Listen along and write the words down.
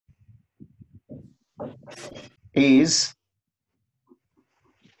is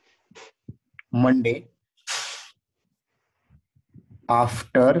Monday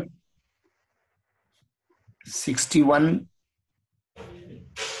after 61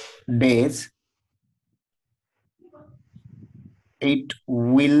 days. It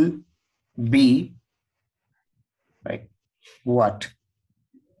will be like what?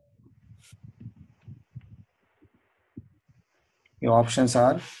 Your options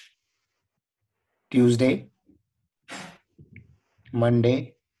are Tuesday,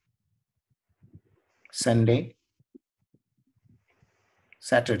 Monday, Sunday,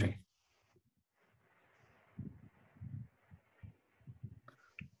 Saturday.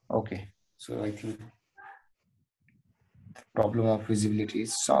 Okay, so I think problem of visibility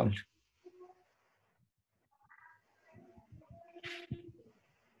is solved.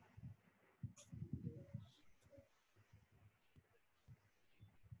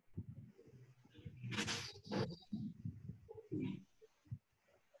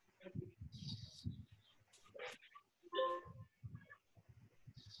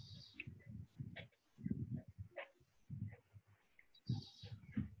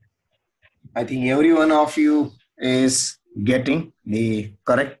 I think every one of you is getting the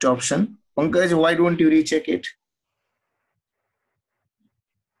correct option. Pankaj, why don't you recheck it?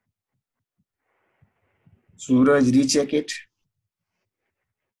 Suraj, recheck it.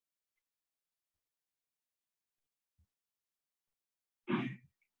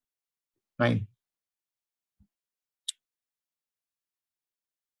 Fine.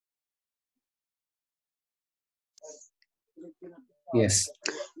 Yes.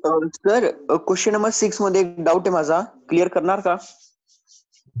 Sir question number 6 मध्ये एक doubt आहे माझा, clear करणार का?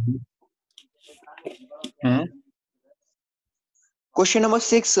 Question number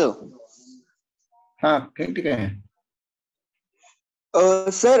 6. हा ठीक आहे.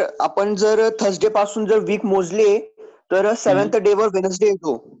 Sir आपण जर थर्सडे पासून जर वीक मोजले तर 7th डे वर वेनसडे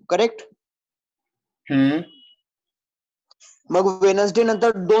येतो, करेक्ट? मग वेनसडे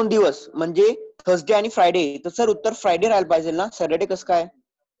नंतर 2 दिवस म्हणजे थर्सडे आणि फ्रायडे, तर सर उत्तर फ्रायडे राहायला पाहिजे ना, सॅटर्डे कसं काय?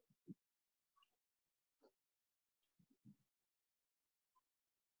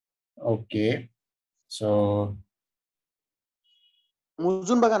 ओके, सो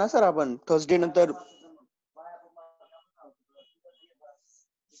मोजून बघा ना सर आपण थर्सडे नंतर.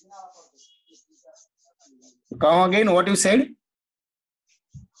 come again, what you said?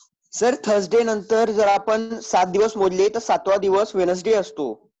 Sir Thursday नंतर जर आपण 7 दिवस मोजले तर 7वा दिवस वेनसडे असतो.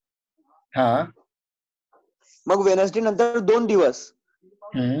 हा. मग वेनसडे नंतर 2 दिवस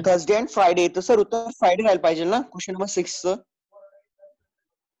थर्सडे अँड फ्रायडे, तर सर उत्तर फ्रायडे राहायला पाहिजे ना क्वेश्चन नंबर 6 चं.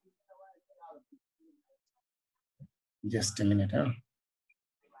 Just a minute. हा,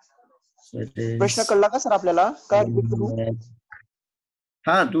 प्रश्न कळला का सर आपल्याला? काय रिपीट करू?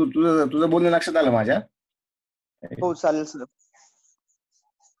 हा, तुझं बोलणं लक्षात आलं माझ्या. हो चालेल sir.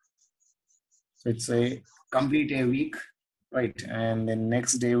 So it's a complete a week, right? And then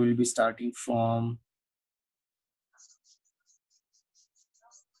next day will be starting from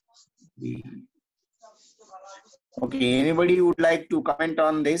the. Okay, anybody would like to comment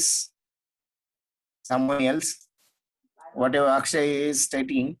on this? Someone else? Whatever Akshay is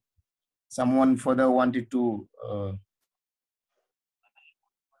stating, someone further wanted to.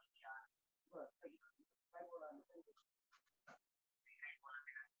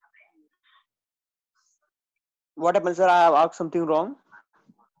 What happened, sir? I have asked something wrong.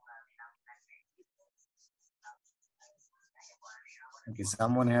 Okay,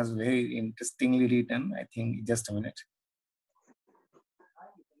 someone has very interestingly written. I think just a minute.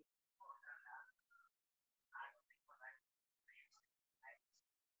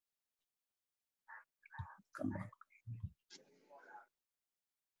 Come back.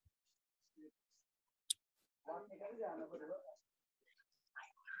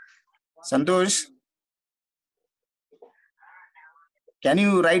 Santosh, can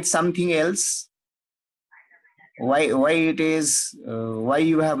you write something else? Why it is? Why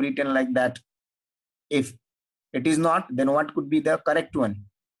you have written like that? If it is not, then what could be the correct one?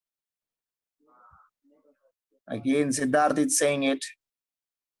 Again, Siddharth is saying it.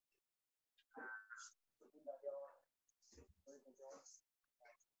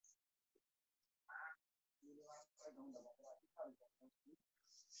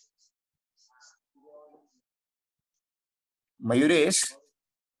 Mayuresh,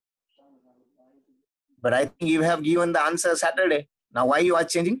 but I think you have given the answer Saturday. Now why you are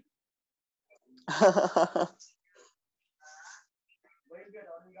changing?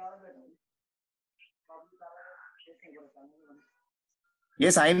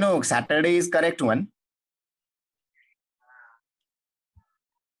 Yes, I know Saturday is correct one.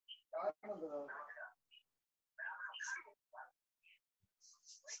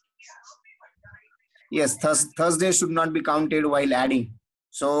 Yes, Thursday should not be counted while adding.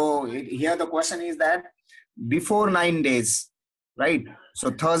 So here the question is that before 9 days, right? So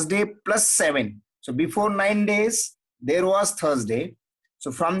Thursday plus 7. So before 9 days, there was Thursday.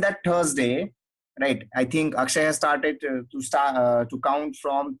 So from that Thursday, right? I think Akshay has started to count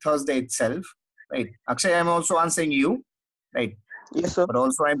from Thursday itself, right? Akshay, I'm also answering you, right? Yes, sir. But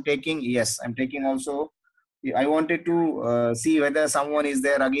also I'm taking also. I wanted to see whether someone is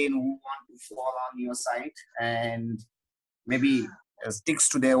there again who want to fall on your side and maybe sticks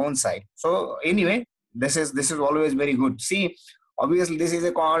to their own side. So anyway, this is always very good. See, obviously this is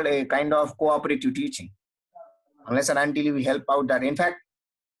called a kind of cooperative teaching. Unless and until we help out that. In fact,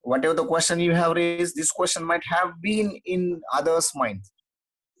 whatever the question you have raised, this question might have been in others' mind,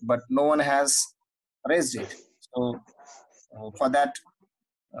 but no one has raised it. So for that,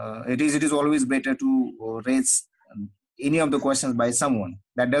 it is always better to raise any of the questions by someone.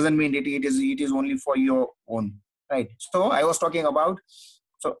 That doesn't mean it is only for your own, right? So I was talking about,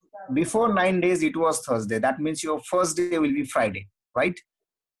 so before 9 days it was Thursday. That means your first day will be Friday, right?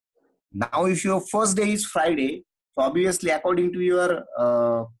 Now if your first day is Friday, so obviously according to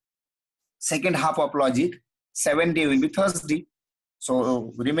your second half of logic, 7th day will be Thursday.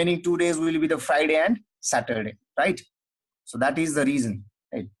 So remaining 2 days will be the Friday and Saturday, right? So that is the reason,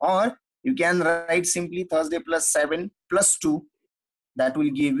 right? Or you can write simply Thursday plus 7 plus 2. That will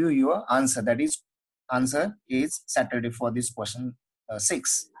give you your answer. That is, answer is Saturday for this question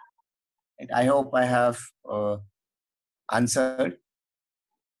 6. Right? I hope I have answered.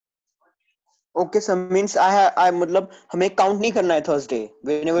 Okay, sir. Means I मतलब हमें count नहीं करना है Thursday.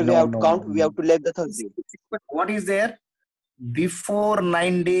 Whenever we No, have to no, count, no, we have no. to let the Thursday. But what is there before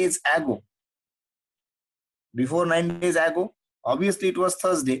 9 days ago? Before 9 days ago, obviously it was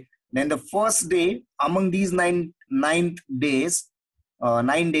Thursday. Then the first day among these 9 days,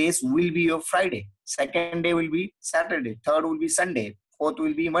 9 days will be your Friday. Second day will be Saturday. Third will be Sunday. Fourth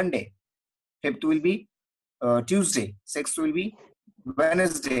will be Monday. Fifth will be Tuesday. Sixth will be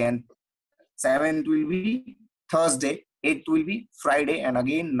Wednesday. And seventh will be Thursday. Eighth will be Friday. And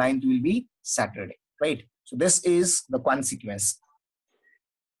again, ninth will be Saturday. Right? So this is the consequence.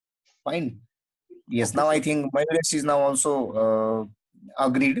 Fine. Yes, Okay, now I sir. think Mayuresh is now also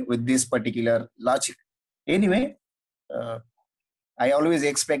agreed with this particular logic. Anyway, uh, I always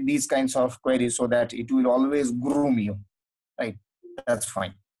expect these kinds of queries so that it will always groom you. Right? That's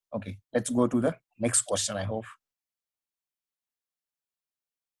fine. Okay, let's go to the next question, I hope.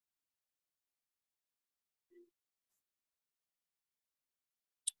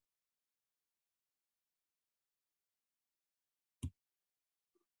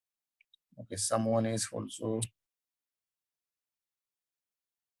 Okay, someone is also.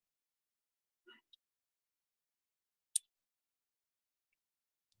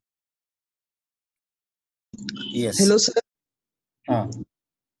 Yes. Hello, sir. Uh,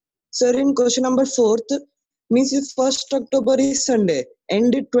 Sir, in question number fourth, means if 1st October is Sunday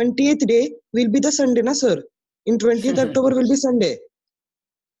and the 20th day will be the Sunday, na sir? In 20th October will be Sunday.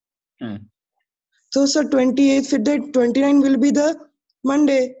 So, sir, 28th, with that 29 will be the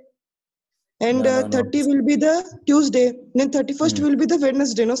Monday and no, no, no. 30 will be the Tuesday. Then 31st will be the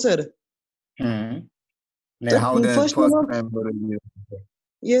Wednesday, no sir? Then So, how the first first November, November will be?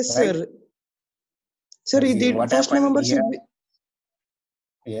 yes, Right? sir. Sir, Now see, the what 1st happened November here? should be,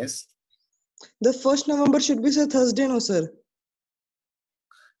 Yes. the 1st November should be, sir, Thursday, no sir?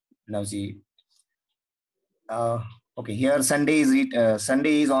 Now see. Okay, here Sunday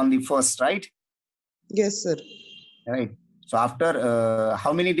is on the first, right? Yes, sir. Right. So after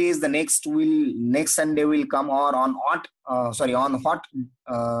how many days the next Sunday will come, or on hot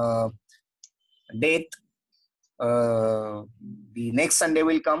date the next Sunday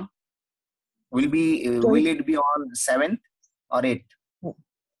will come? Will it be on 7th or 8th?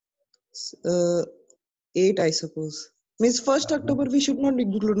 8, I suppose. Means 1st October we should not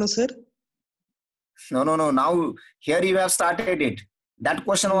include, no sir? No. Now here you have started it. That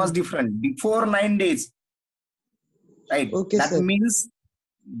question was different. Before 9 days, right? Okay, That sir. means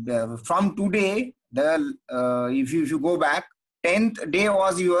from today, if you go back, 10th day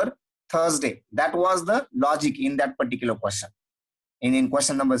was your Thursday. That was the logic in that particular question. In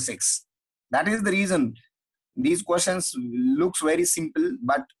question number 6. That is the reason these questions looks very simple,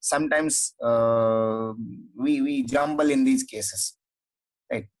 but sometimes we jumble in these cases,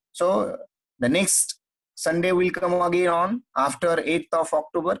 right? So the next Sunday will come again on after 8th of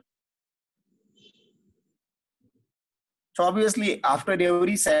October. So obviously after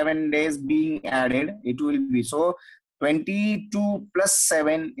every 7 days being added, it will be, so 22 plus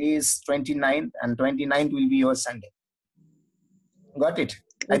 7 is 29, and 29th will be your Sunday. Got it?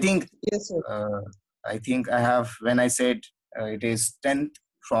 I think Yes, sir. I have, when I said it is 10th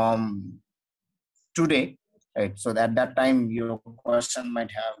from today, right? So at that time your question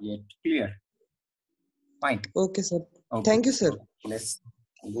might have get clear. Fine. Okay, sir. Okay. Thank you, sir. So let's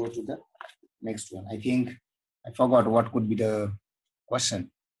go to the next one. I think I forgot what could be the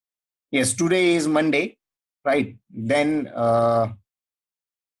question. Yes, today is Monday, right? Then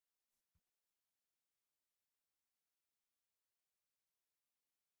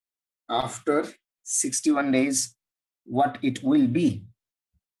after 61 days, what it will be.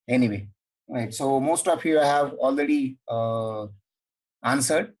 Anyway, right. So most of you have already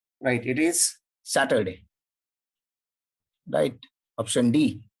answered, right? It is Saturday, right? Option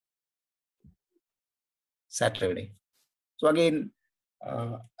D, Saturday. So again,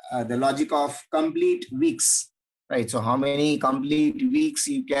 the logic of complete weeks, right? So how many complete weeks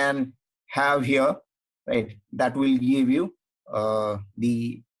you can have here, right? That will give you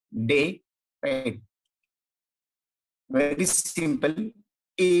the day, right? Very simple.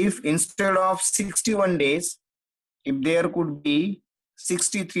 If instead of 61 days, if there could be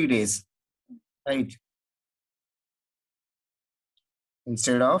 63 days, right?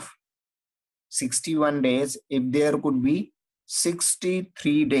 Instead of 61 days, if there could be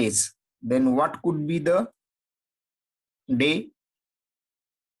 63 days, then what could be the day?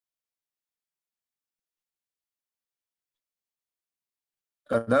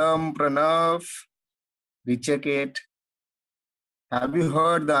 Kadam, Pranav, recheck it. Have you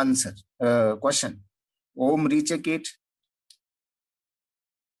heard the answer? Question. Om, recheck it.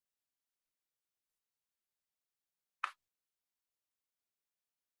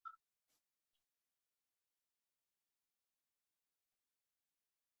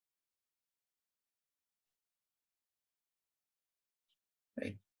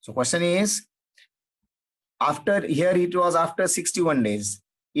 Right. So question is, after here it was after 61 days.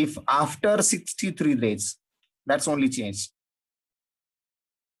 If after 63 days, that's only changed.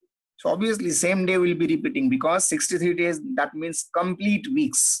 So obviously same day will be repeating because 63 days, that means complete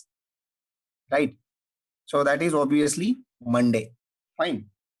weeks, right? So that is obviously Monday. Fine.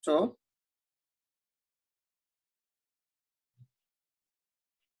 So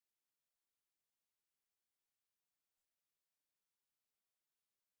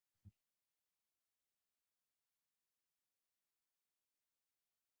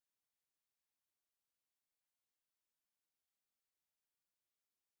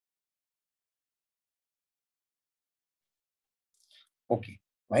okay,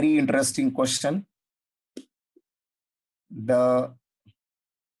 very interesting question. The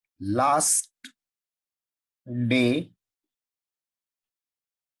last day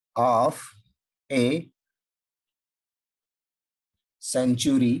of a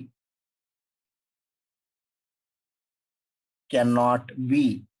century cannot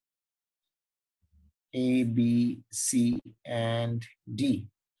be A, B, C, and D.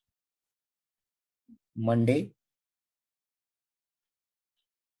 Monday,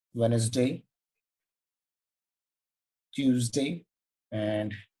 Wednesday, Tuesday,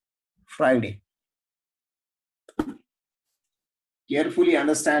 and Friday. Carefully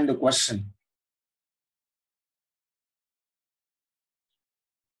understand the question.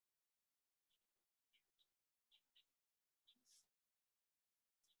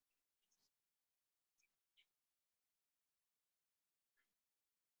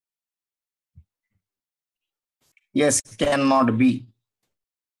 Yes, cannot be.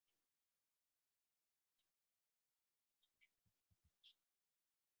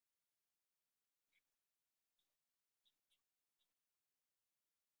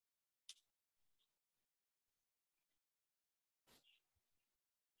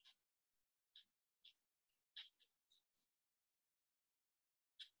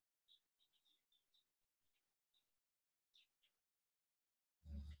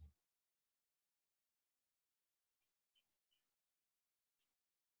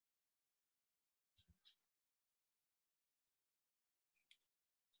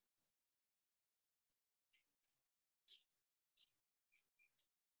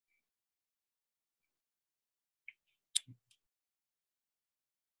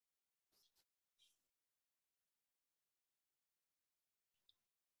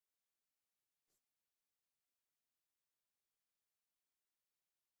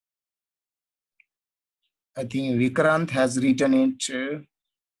 I think Vikrant has written it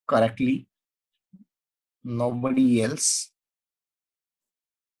correctly. Nobody else.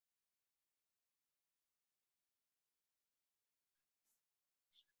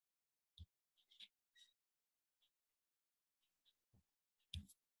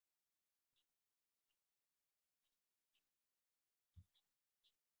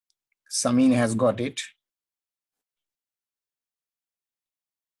 Samin has got it.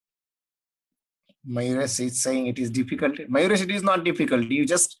 Mayuresh is saying it is difficult. Mayuresh, it is not difficult. You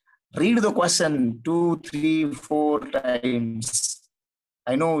just read the question 2, 3, 4 times.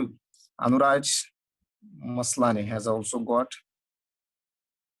 I know Anuraj Maslani has also got.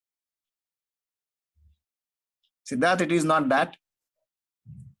 Siddharth, it is not that.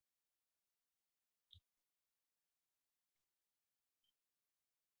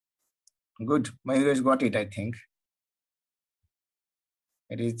 Good. Mayuresh got it, I think.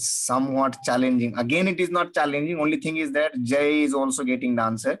 It is somewhat challenging. Again, it is not challenging. Only thing is that Jay is also getting the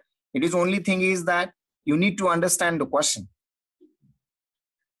answer. It is only thing is that you need to understand the question.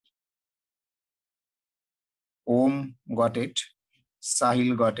 Om got it.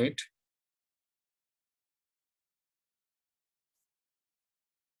 Sahil got it.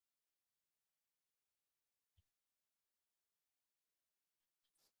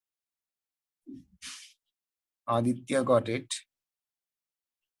 Aditya got it.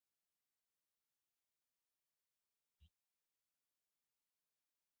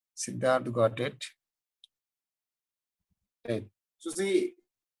 Siddharth got it. Right. So see,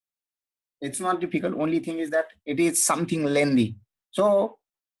 it's not difficult. Only thing is that it is something lengthy. So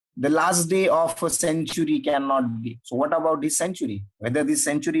the last day of a century cannot be. So what about this century? Whether this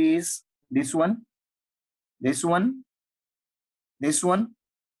century is this one, this one, this one,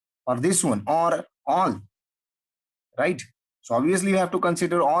 or this one, or all, right? So obviously you have to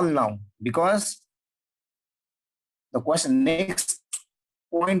consider all now, because the question next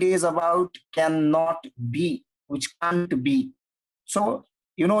point is about cannot be, which can't be. So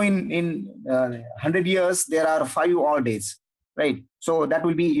you know, in 100 years there are 5 odd days, right? So that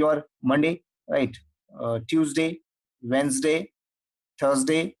will be your Monday, right? Tuesday, Wednesday,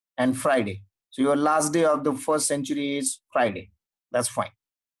 Thursday, and Friday. So your last day of the first century is Friday. That's fine.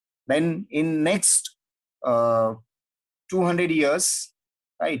 Then in next 200 years,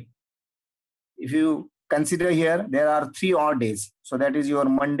 right? If you consider here, there are 3 odd days. So that is your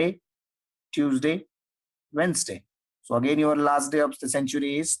Monday, Tuesday, Wednesday. So again, your last day of the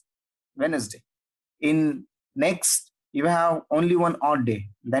century is Wednesday. In next, you have only one odd day.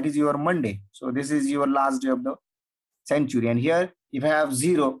 That is your Monday. So this is your last day of the century. And here, if you have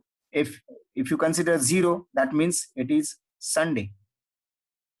 0, if you consider 0, that means it is Sunday.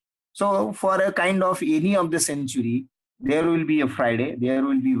 So for a kind of any of the century, there will be a Friday, there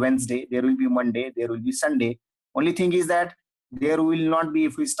will be Wednesday, there will be Monday, there will be Sunday. Only thing is that there will not be,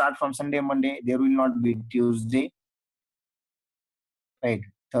 if we start from Sunday, Monday, there will not be Tuesday, right?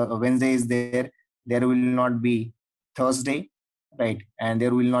 Wednesday is there, there will not be Thursday, right? And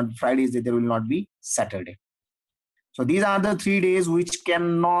there will not, Friday is there, there will not be Saturday. So these are the 3 days which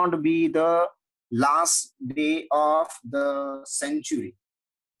cannot be the last day of the century.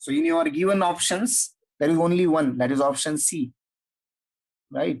 So in your given options, there is only one, that is option C,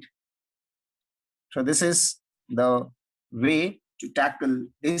 right? So this is the way to tackle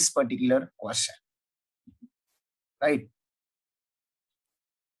this particular question, right?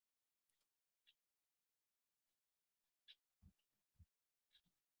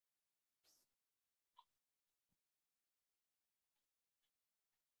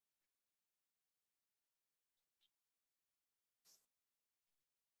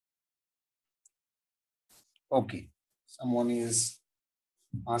 Okay, someone is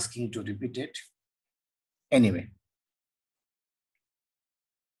asking to repeat it. Anyway,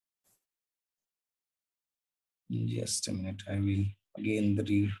 just a minute, I will again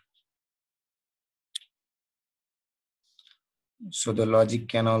read. So the logic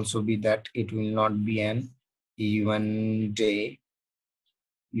can also be that it will not be an even day.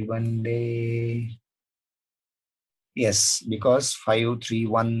 Even day. Yes, because 5, 3,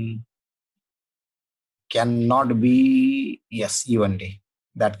 1 cannot be, yes, even day.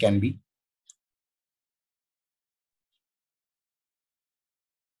 That can be.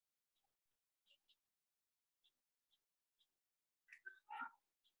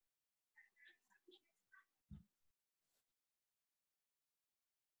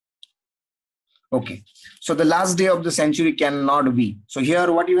 Okay, so the last day of the century cannot be. So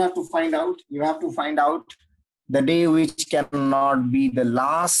here what you have to find out, you have to find out the day which cannot be the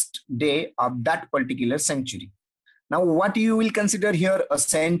last day of that particular century. Now what you will consider here a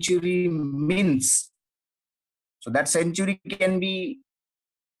century means. So that century can be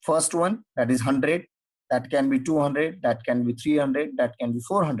first one, that is 100, that can be 200, that can be 300, that can be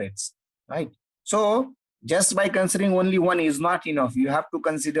 400s, right? So just by considering only one is not enough. You have to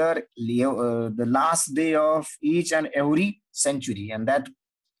consider the last day of each and every century, and that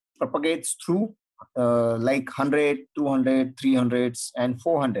propagates through like 100, 200, 300s, and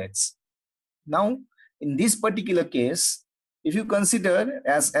 400s. Now, in this particular case, if you consider,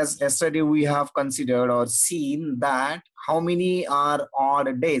 as yesterday we have considered or seen that how many are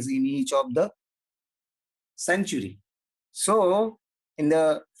odd days in each of the century. So in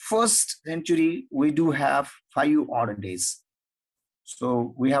the first century, we do have 5 odd days.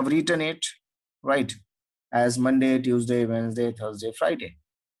 So we have written it, right, as Monday, Tuesday, Wednesday, Thursday, Friday.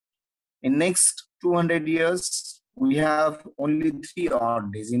 In next 200 years, we have only 3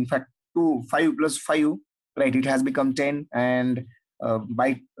 odd days. In fact, 5 plus 5, right, it has become 10, and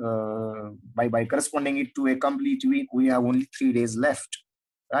by corresponding it to a complete week, we have only 3 days left,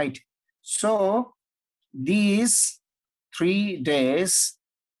 right? So these 3 days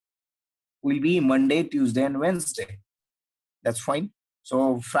will be Monday, Tuesday, and Wednesday. That's fine.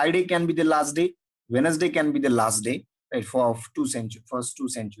 So Friday can be the last day, Wednesday can be the last day, right, for first 2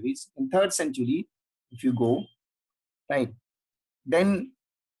 centuries. In third century, if you go, right, then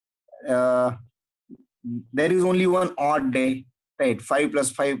uh, there is only one odd day, right? 5 plus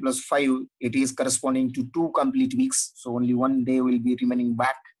 5 plus 5, it is corresponding to 2 complete weeks. So only one day will be remaining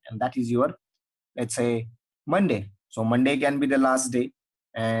back, and that is your, let's say, Monday. So Monday can be the last day.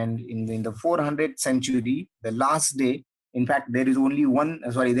 And in the 400th century, the last day, in fact, there is only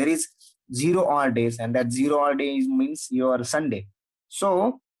there is 0 odd days, and that 0 odd days means your Sunday.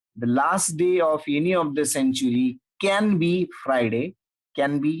 So the last day of any of the century can be Friday,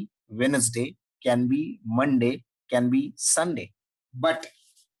 can be Wednesday, can be Monday, can be Sunday. But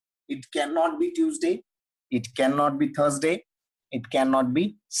it cannot be Tuesday, it cannot be Thursday, it cannot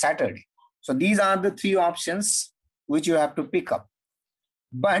be Saturday. So these are the 3 options which you have to pick up.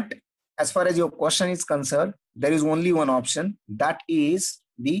 But as far as your question is concerned, there is only one option, that is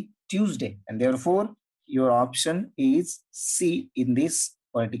the Tuesday. And therefore, your option is C in this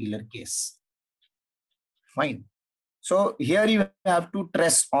particular case. Fine. So here you have to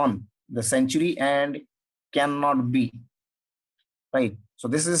trace on the century and cannot be, right? So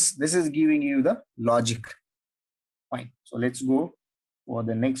this is giving you the logic. Fine. So let's go for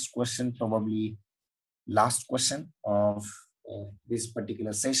the next question, probably last question of this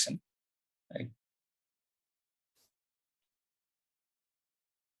particular session, right?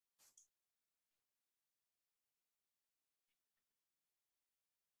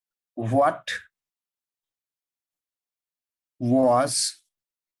 What was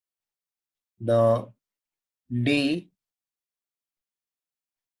the day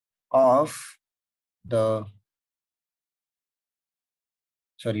of the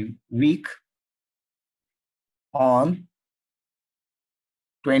week on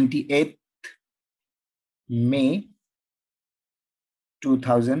 28th May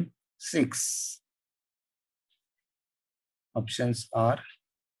 2006? Options are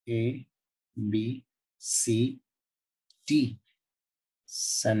A, B, C, D.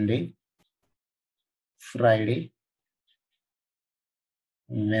 Sunday, Friday,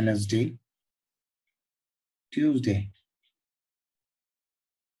 Wednesday, Tuesday.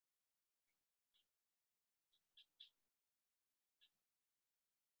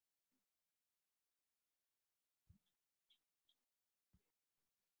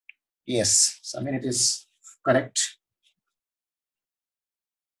 Yes, I mean it is correct.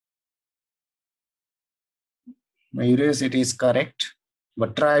 Mayures, it is correct,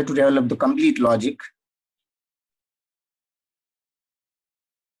 but try to develop the complete logic.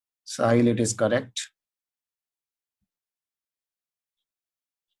 Sahil, it is correct.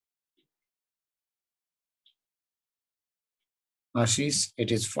 Ashish, it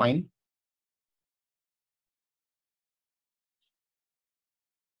is fine.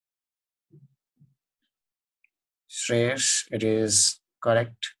 Shreyash, it is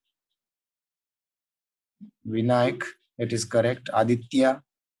correct. Vinayak, it is correct. Aditya,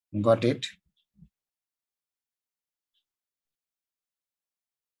 got it.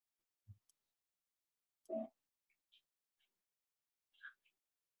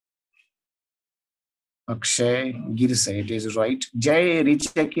 Akshay, Girsa, it is right. Jay,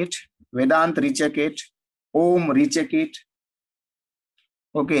 recheck it. Vedant, recheck it. Om, recheck it.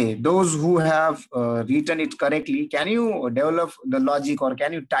 Okay, those who have written it correctly, can you develop the logic or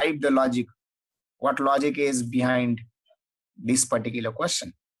can you type the logic? What logic is behind this particular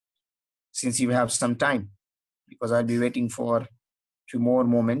question? Since you have some time, because I'll be waiting for few more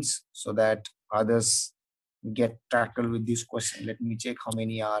moments so that others get tackled with this question. Let me check how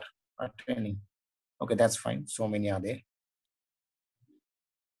many are attending. Okay, that's fine. So many are there.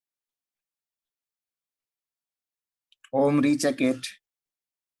 Om, recheck it.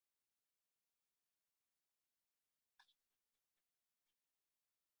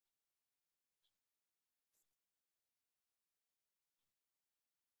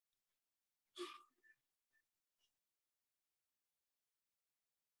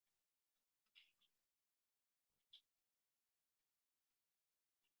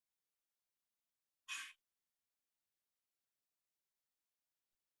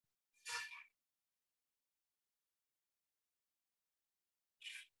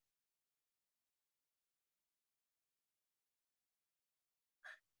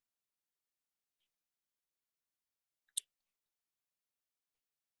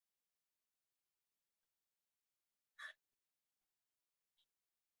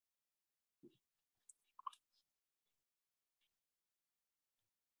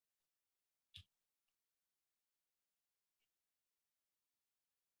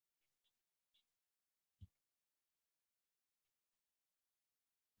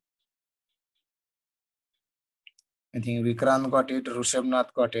 I think Vikrant got it,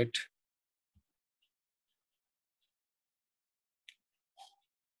 Rushabnath got it.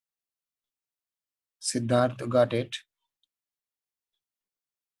 Siddharth got it.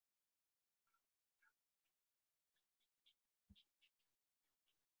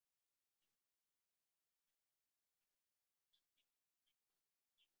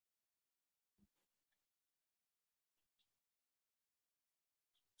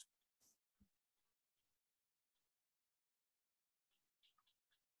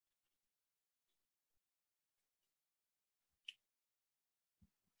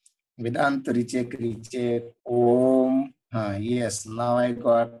 Vedant, recheck. Om. Yes, now I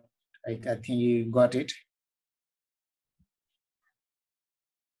think you got it.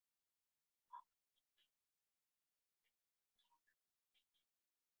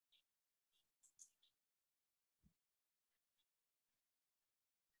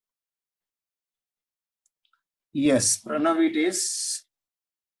 Yes, Pranav, it is.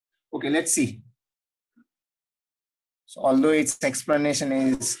 Okay, let's see. So although its explanation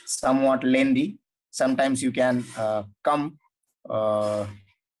is somewhat lengthy, sometimes you can come.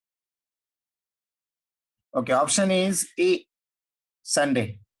 Okay, option is A,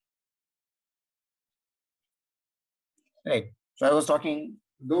 Sunday. Right. So I was talking,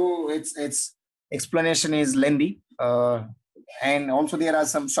 though its explanation is lengthy, and also there are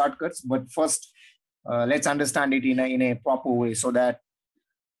some shortcuts. But first, let's understand it in a proper way so that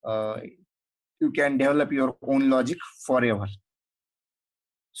you can develop your own logic forever.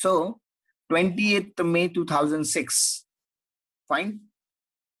 So, 28th May 2006. Fine.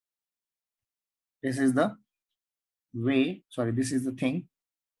 This is the way. Sorry, this is the thing.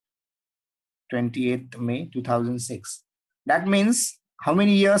 28th May 2006. That means how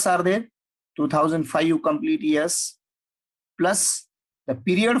many years are there? 2005 complete years plus the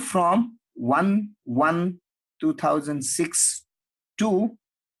period from 1/1/2006 to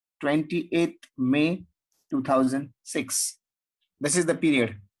 28th May 2006. This is the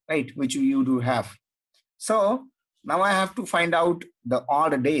period, right, which you do have. So now I have to find out the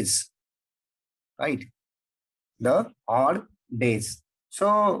odd days, right? The odd days.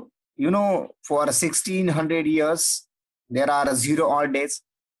 So, for 1600 years, there are 0 odd days.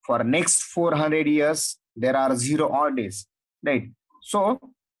 For next 400 years, there are 0 odd days, right? So,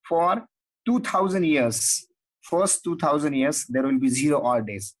 for 2000 years, first 2000 years, there will be 0 odd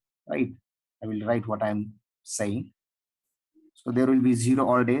days, right? I will write what I'm saying. So, there will be 0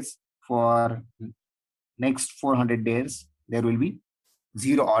 odd days. For next 400 days, there will be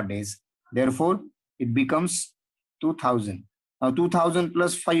 0 odd days. Therefore, it becomes 2000. Now 2000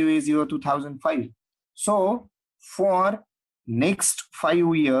 plus 5 is your 2005. So for next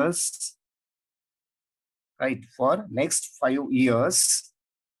 5 years, right, for next 5 years,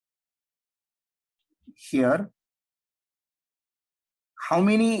 here, how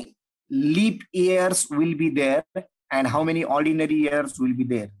many leap years will be there and how many ordinary years will be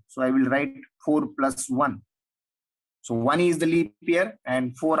there? So I will write 4 plus 1. So 1 is the leap year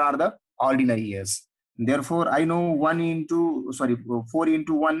and 4 are the ordinary years. Therefore, I know 4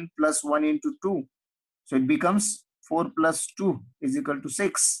 into 1 plus 1 into 2. So it becomes 4 plus 2 is equal to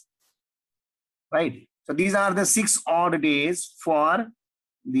 6. Right. So these are the 6 odd days for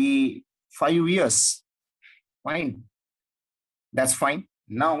the 5 years. Fine. That's fine.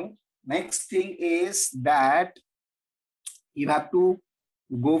 Now, next thing is that you have to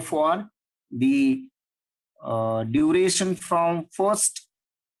go for the duration from 1st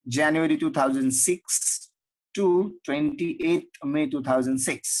January 2006 to 28th May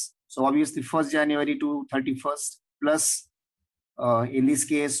 2006. So obviously 1st January to 31st plus in this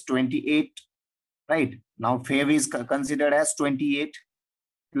case 28, right? Now Feb is considered as 28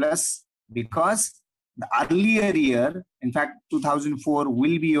 plus, because the earlier year, in fact 2004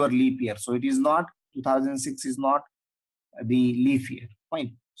 will be your leap year. So it is not, 2006 is not the leap year.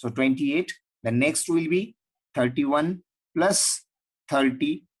 Fine. So 28, the next will be 31 plus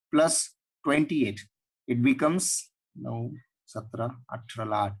 30 plus 28. It becomes now 17, 18,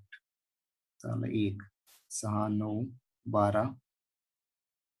 1, 6, 9, 12,